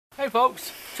Hey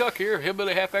folks, Chuck here,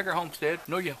 Hillbilly Half Acre Homestead.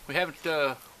 We haven't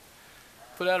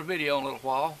put out a video in a little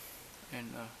while,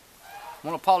 and I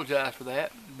want to apologize for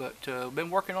that, but I've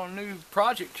been working on a new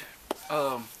project.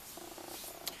 I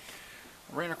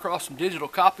ran across some digital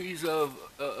copies of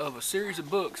a series of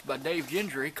books by Dave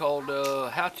Gingery called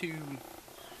How to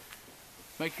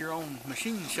Make Your Own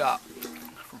Machine Shop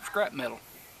from Scrap Metal.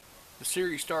 The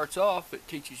series starts off, it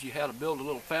teaches you how to build a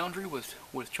little foundry with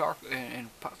charcoal and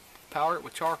power it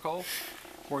with charcoal,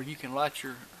 where you can light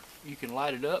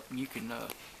it up and you can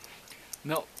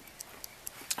melt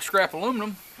scrap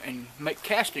aluminum and make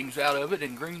castings out of it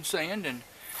in green sand and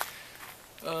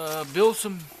build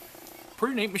some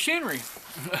pretty neat machinery.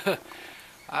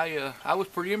 I was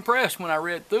pretty impressed when I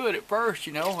read through it at first,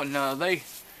 and the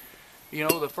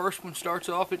first one starts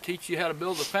off, it teaches you how to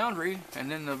build a foundry, and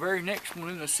then the very next one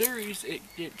in the series, it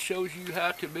shows you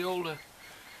how to build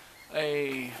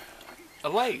a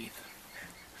lathe.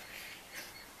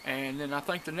 And then I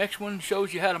think the next one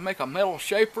shows you how to make a metal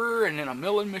shaper, and then a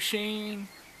milling machine,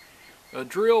 a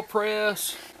drill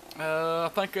press. I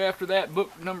think after that,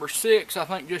 book number 6, I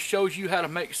think just shows you how to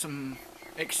make some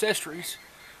accessories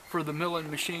for the milling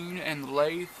machine and the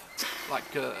lathe. Like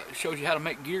shows you how to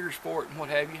make gears for it and what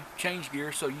have you, change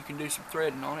gears so you can do some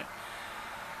threading on it.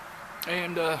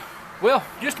 And well,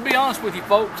 just to be honest with you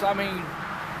folks, I mean,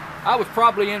 I was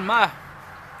probably in my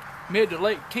mid to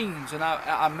late teens, and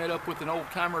I met up with an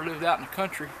old timer who lived out in the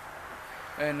country,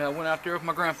 and went out there with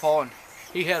my grandpa, and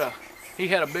he had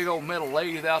a big old metal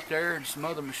lathe out there and some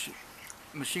other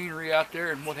machinery out there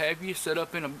and what have you, set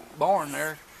up in a barn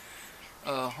there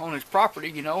on his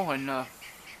property, and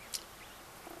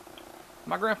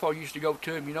my grandpa used to go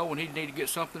to him, when he'd need to get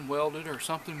something welded or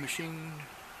something machined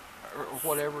or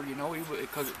whatever,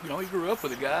 because he grew up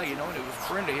with a guy, and it was a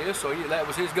friend of his, so that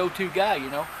was his go-to guy,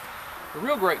 A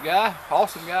real great guy,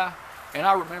 awesome guy. And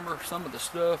I remember some of the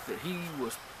stuff that he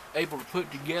was able to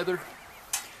put together,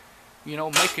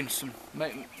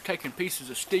 taking pieces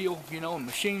of steel, and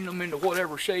machining them into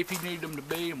whatever shape he needed them to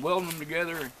be, and welding them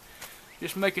together, and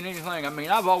just making anything. I mean,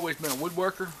 I've always been a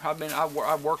woodworker.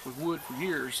 I've worked with wood for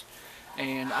years,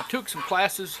 and I took some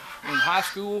classes in high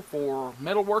school for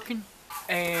metalworking,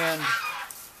 and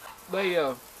they,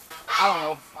 I don't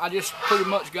know, I just pretty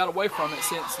much got away from it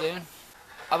since then.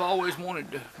 I've always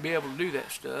wanted to be able to do that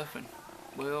stuff, and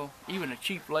well, even a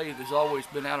cheap lathe has always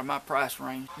been out of my price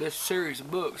range. This series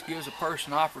of books gives a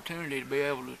person an opportunity to be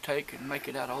able to take and make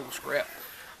it out of old scrap.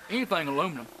 Anything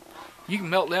aluminum. You can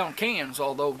melt down cans,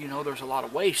 although, there's a lot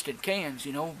of waste in cans,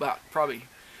 about probably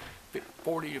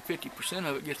 40 to 50%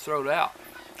 of it gets thrown out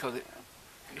because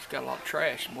it's got a lot of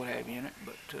trash and what have you in it.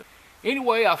 But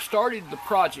anyway, I've started the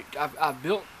project. I've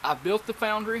built the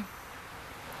foundry,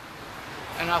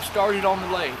 and I've started on the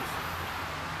lathe,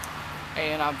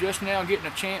 and I'm just now getting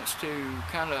a chance to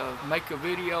kind of make a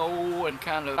video and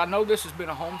I know this has been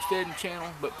a homesteading channel,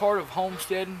 but part of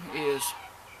homesteading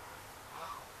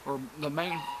or the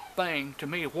main thing to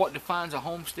me, what defines a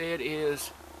homestead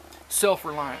is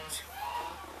self-reliance,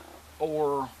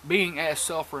 or being as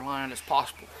self-reliant as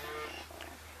possible,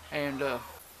 and a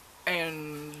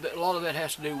lot of that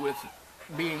has to do with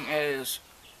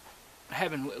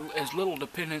having as little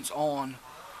dependence on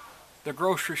the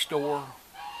grocery store,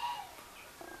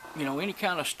 any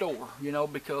kind of store,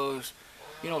 because,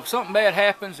 if something bad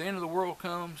happens, the end of the world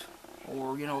comes,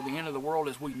 or, the end of the world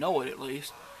as we know it at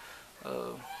least,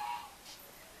 you're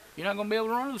not going to be able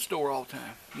to run to the store all the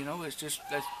time, it's just,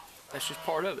 that's just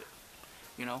part of it,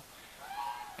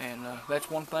 and that's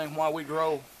one thing why we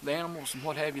grow the animals and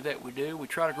what have you that we do. We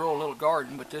try to grow a little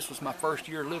garden, but this was my first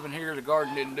year living here. The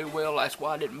garden didn't do well. That's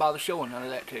why I didn't bother showing none of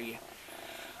that to you.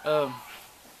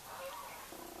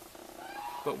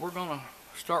 But we're going to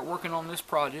start working on this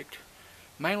project,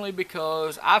 mainly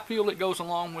because I feel it goes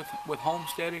along with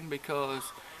homesteading,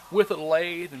 because with a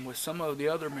lathe and with some of the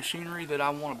other machinery that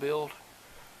I want to build,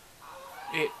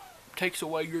 it takes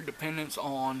away your dependence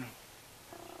on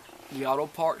the auto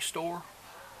parts store.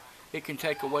 It can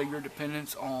take away your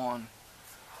dependence on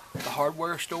the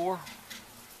hardware store.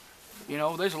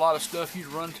 There's a lot of stuff you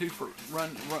run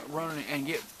and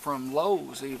get from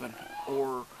Lowe's even,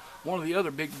 or one of the other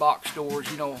big box stores.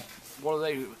 What do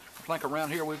they do? I think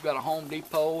around here we've got a Home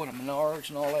Depot and a Menards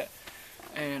and all that.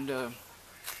 And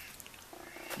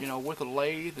with a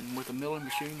lathe and with a milling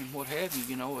machine and what have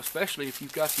you, especially if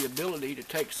you've got the ability to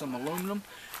take some aluminum.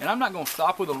 And I'm not going to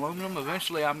stop with aluminum.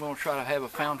 Eventually I'm going to try to have a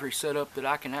foundry set up that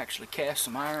I can actually cast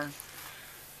some iron,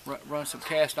 run some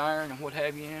cast iron and what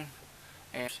have you in.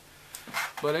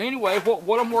 But anyway,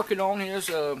 what I'm working on is,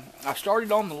 I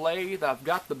started on the lathe. I've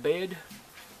got the bed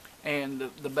and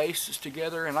the base is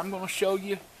together, and I'm going to show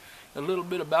you a little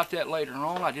bit about that later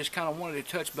on. I just kind of wanted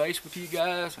to touch base with you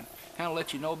guys and kind of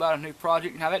let you know about a new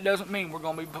project. Now that doesn't mean we're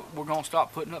gonna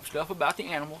stop putting up stuff about the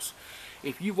animals.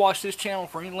 If you watch this channel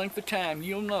for any length of time,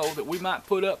 you'll know that we might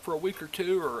put up for a week or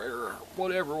two or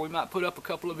whatever. We might put up a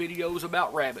couple of videos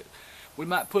about rabbit. We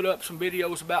might put up some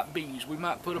videos about bees. We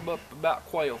might put them up about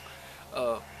quail.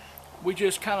 We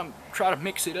just kind of try to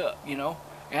mix it up, you know.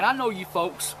 And I know you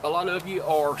folks, a lot of you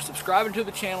are subscribing to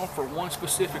the channel for one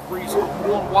specific reason.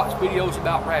 You want to watch videos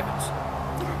about rabbits,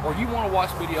 or you want to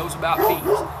watch videos about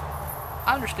bees.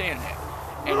 I understand that.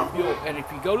 And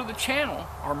if you go to the channel,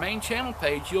 our main channel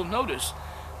page, you'll notice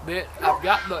that I've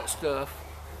got that stuff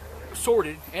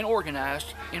sorted and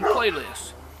organized in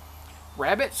playlists.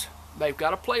 Rabbits, they've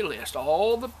got a playlist.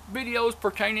 All the videos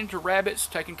pertaining to rabbits,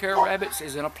 taking care of rabbits,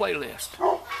 is in a playlist.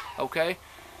 Okay?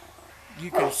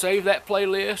 You can save that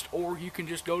playlist, or you can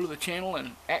just go to the channel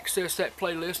and access that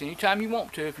playlist anytime you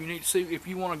want to, if you need to see, if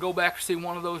you want to go back and see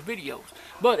one of those videos.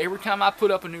 But every time I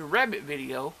put up a new rabbit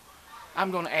video,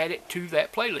 I'm going to add it to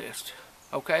that playlist.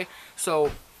 Okay?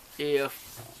 So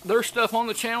if there's stuff on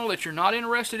the channel that you're not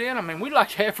interested in, I mean, we'd like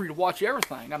to have for you to watch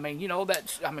everything. I mean, you know,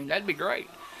 that'd be great.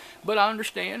 But I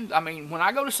understand. I mean, when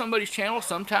I go to somebody's channel,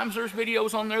 sometimes there's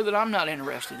videos on there that I'm not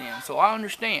interested in. So I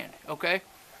understand. Okay?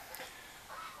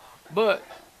 But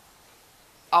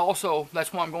I also,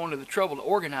 that's why I'm going to the trouble to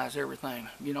organize everything.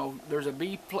 You know, there's a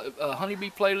honeybee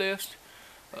playlist,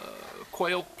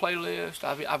 quail playlist.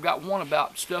 I've got one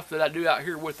about stuff that I do out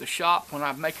here with the shop when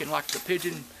I'm making like the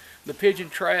pigeon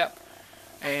trap,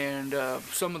 and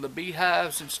some of the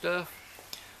beehives and stuff.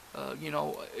 You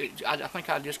know, I think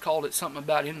I just called it something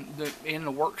about in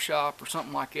the workshop or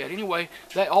something like that. Anyway,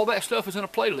 all that stuff is in a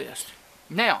playlist.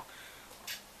 Now,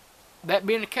 that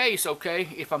being the case, okay,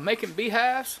 if I'm making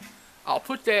beehives, I'll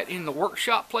put that in the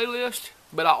workshop playlist,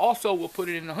 but I also will put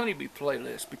it in the honeybee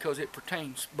playlist because it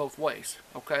pertains both ways,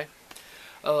 okay?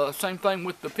 Same thing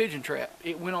with the pigeon trap.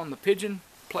 It went on the pigeon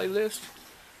playlist,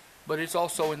 but it's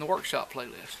also in the workshop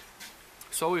playlist.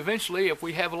 So eventually, if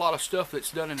we have a lot of stuff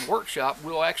that's done in the workshop,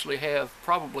 we'll actually have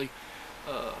probably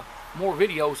more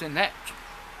videos in that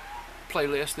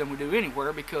playlist than we do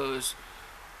anywhere, because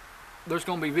there's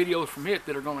going to be videos from it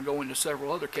that are going to go into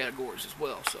several other categories as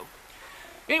well. So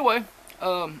anyway,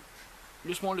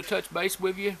 just wanted to touch base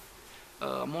with you.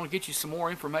 I'm going to get you some more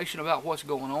information about what's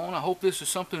going on. I hope this is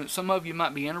something that some of you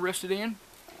might be interested in.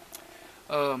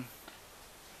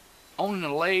 Owning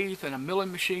a lathe and a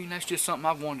milling machine, that's just something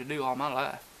I've wanted to do all my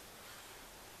life.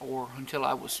 Or until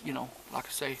I was, you know, like I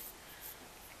say,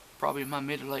 probably in my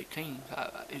mid to late teens.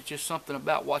 It's just something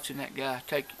about watching that guy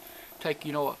take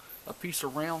you know, a piece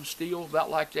of round steel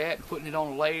about like that and putting it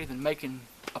on a lathe and making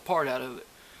a part out of it.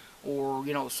 Or,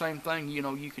 you know, the same thing, you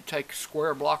know, you could take a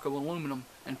square block of aluminum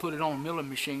and put it on a milling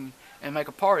machine and make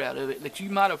a part out of it that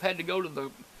you might have had to go to the,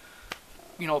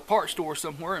 you know, part store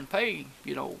somewhere and pay,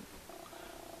 you know,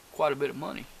 quite a bit of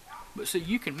money. But see,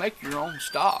 you can make your own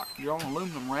stock, your own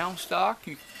aluminum round stock.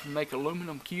 You can make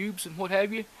aluminum cubes and what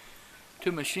have you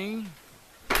to machine.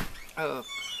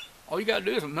 All you got to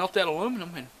do is melt that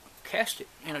aluminum and cast it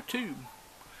in a tube.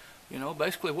 You know,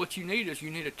 basically what you need is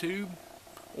you need a tube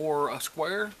or a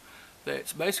square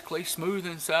that's basically smooth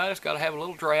inside. It's got to have a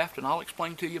little draft, and I'll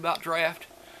explain to you about draft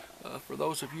for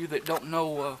those of you that don't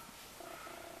know.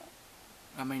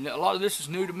 I mean, a lot of this is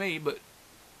new to me, but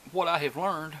what I have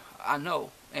learned, I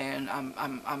know, and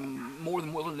I'm more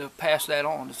than willing to pass that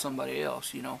on to somebody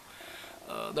else. You know,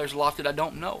 there's a lot that I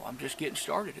don't know. I'm just getting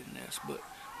started in this, but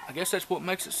I guess that's what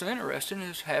makes it so interesting,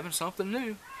 is having something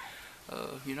new.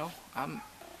 You know, I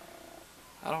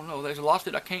don't know. There's a lot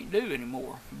that I can't do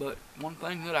anymore, but one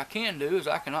thing that I can do is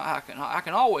I can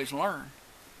always learn.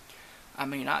 I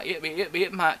mean,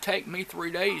 it might take me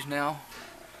 3 days now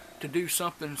to do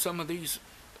something. Some of these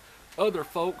other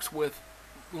folks with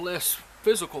less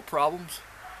physical problems,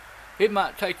 it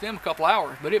might take them a couple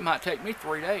hours, but it might take me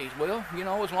 3 days. Well, you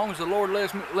know, as long as the Lord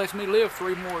lets me live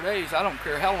 3 more days, I don't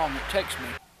care how long it takes me.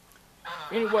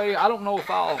 Anyway, I don't know if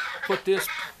I'll put this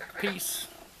piece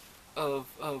of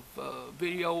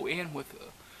video in with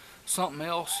something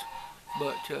else,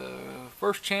 but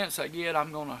first chance I get,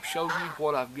 I'm going to show you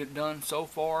what I've done so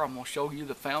far. I'm going to show you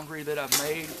the foundry that I've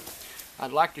made.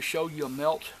 I'd like to show you a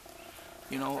melt,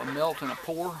 you know, a melt and a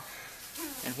pour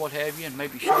and what have you, and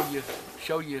maybe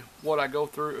show you what I go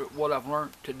through, what I've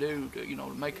learned to do to, you know,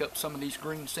 to make up some of these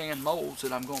green sand molds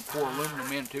that I'm going to pour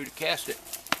aluminum into to cast it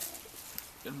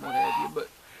and what have you. But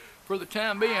for the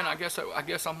time being, I guess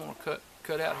I'm going to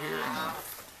cut out here,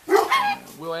 and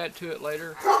we'll add to it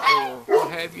later or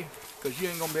what have you, because you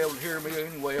ain't going to be able to hear me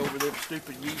anyway over them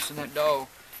stupid geese and that dog.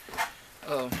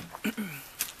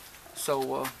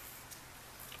 So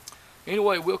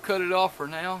Anyway, we'll cut it off for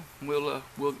now. We'll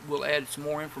add some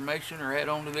more information or add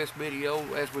on to this video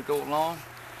as we go along.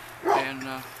 And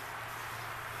well,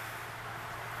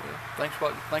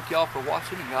 thank y'all for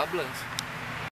watching, and God bless.